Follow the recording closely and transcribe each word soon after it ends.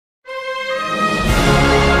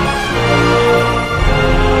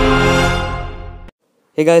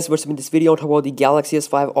Hey guys, what's up? In this video, I'll talk about the Galaxy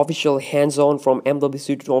S5 official hands-on from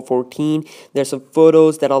MWC 2014. There's some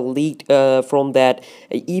photos that are leaked from that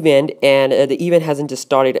event, and the event hasn't just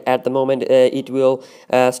started at the moment. It will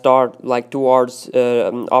start like 2 hours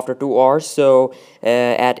after 2 hours, so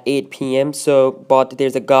at 8 p.m. But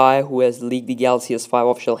there's a guy who has leaked the Galaxy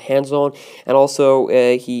S5 official hands-on, and also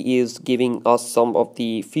he is giving us some of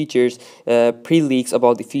the features, pre-leaks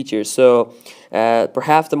about the features.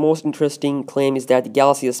 Perhaps the most interesting claim is that the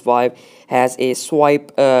Galaxy S5 has a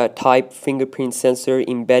swipe type fingerprint sensor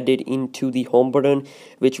embedded into the home button,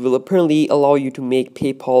 which will apparently allow you to make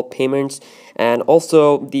PayPal payments. And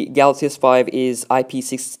also the Galaxy S5 is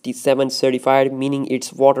IP67 certified, meaning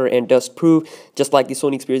it's water and dust proof, just like the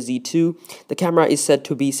Sony Xperia Z2. The camera is said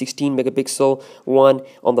to be 16 megapixel one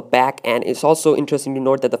on the back, and it's also interesting to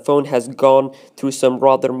note that the phone has gone through some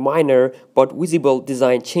rather minor but visible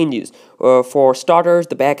design changes. For starters,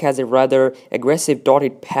 the back has a rather aggressive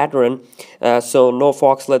dotted pattern, so no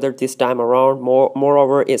fox leather this time around.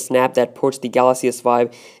 Moreover, a snap that puts the Galaxy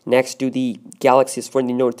S5 next to the Galaxy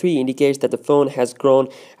S20 Note 3 indicates that the phone has grown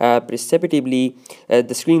perceptibly.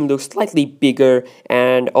 The screen looks slightly bigger,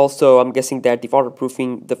 and also I'm guessing that the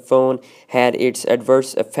waterproofing the phone had its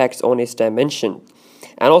adverse effects on its dimension.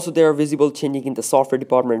 And also there are visible changes in the software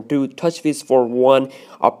department too. TouchWiz for one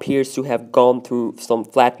appears to have gone through some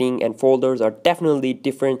flattening, and folders are definitely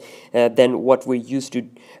different than what we used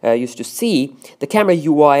to see. The camera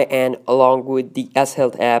UI and along with the S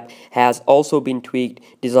Health app has also been tweaked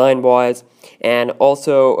design wise. And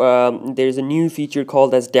also there's a new feature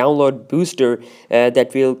called as download booster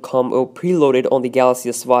that will come preloaded on the Galaxy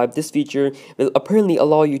S5. This feature will apparently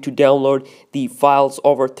allow you to download the files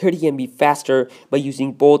over 30 MB faster by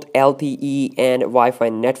using both LTE and Wi-Fi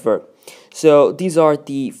network. So these are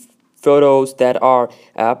the photos that are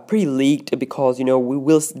pre-leaked, because we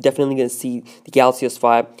will definitely gonna see the Galaxy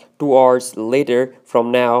S5 2 hours later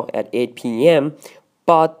from now at 8 p.m.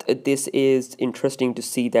 But this is interesting to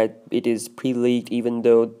see that it is pre-leaked, even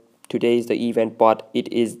though today is the event, but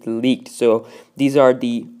it is leaked. So these are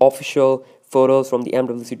the official photos from the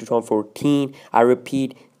MWC 2014. I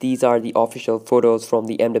repeat, these are the official photos from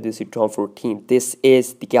the MWC 2014. This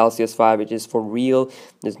is the Galaxy S5, which is for real.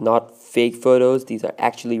 It's not fake photos. These are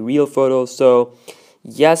actually real photos. So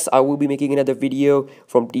yes, I will be making another video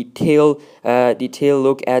from detail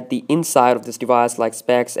look at the inside of this device, like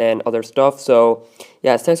specs and other stuff. So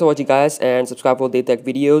yes, thanks for watching guys, and subscribe for data tech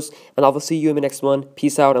videos, and I will see you in the next one.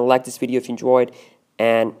 Peace out, and like this video if you enjoyed,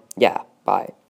 and yeah, bye.